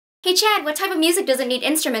Hey Chad, what type of music doesn't need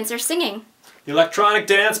instruments or singing? Electronic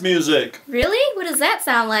dance music. Really? What does that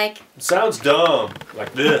sound like? It sounds dumb,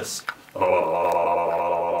 like this.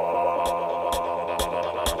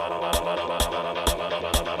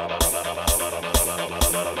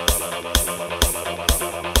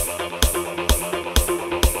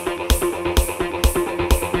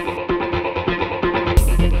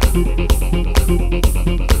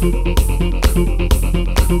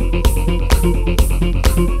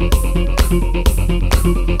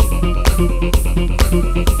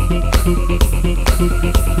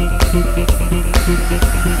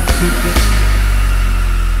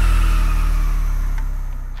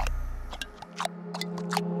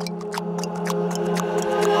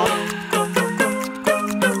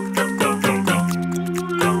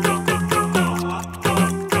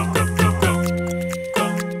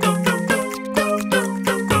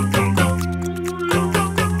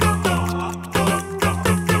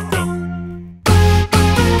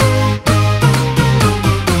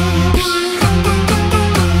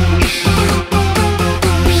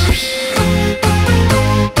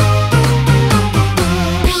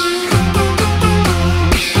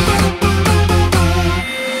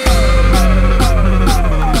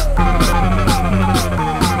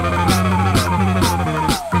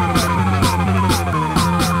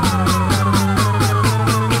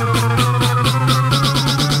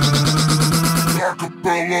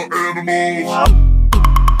 Acapella animals.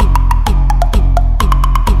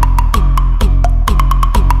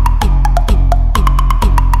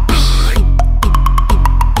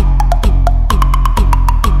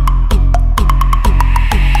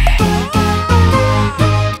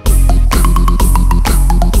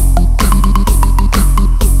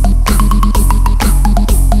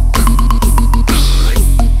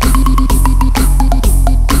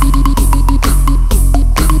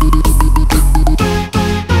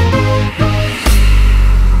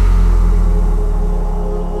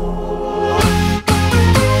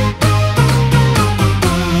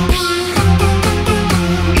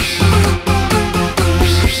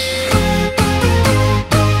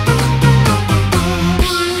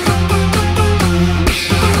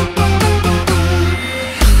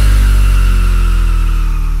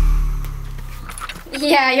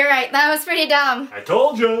 Yeah, you're right. That was pretty dumb. I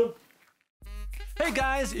told you. Hey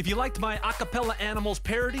guys, if you liked my Acapella Animals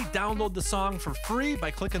parody, download the song for free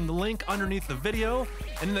by clicking the link underneath the video.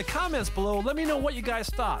 And in the comments below, let me know what you guys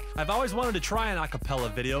thought. I've always wanted to try an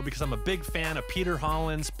Acapella video because I'm a big fan of Peter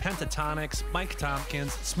Hollens, Pentatonix, Mike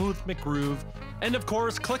Tompkins, Smooth McGroove. And of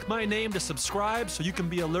course, click my name to subscribe so you can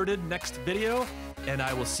be alerted next video. And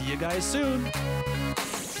I will see you guys soon.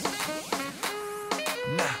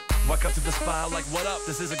 Walk up to the spot like, what up,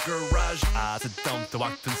 this is a garage. I said dump, the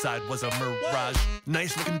walked inside was a mirage.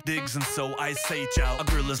 Nice looking digs and so I say ciao. A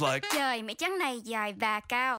girl is like, Trời, mẹ trắng này dài và cao.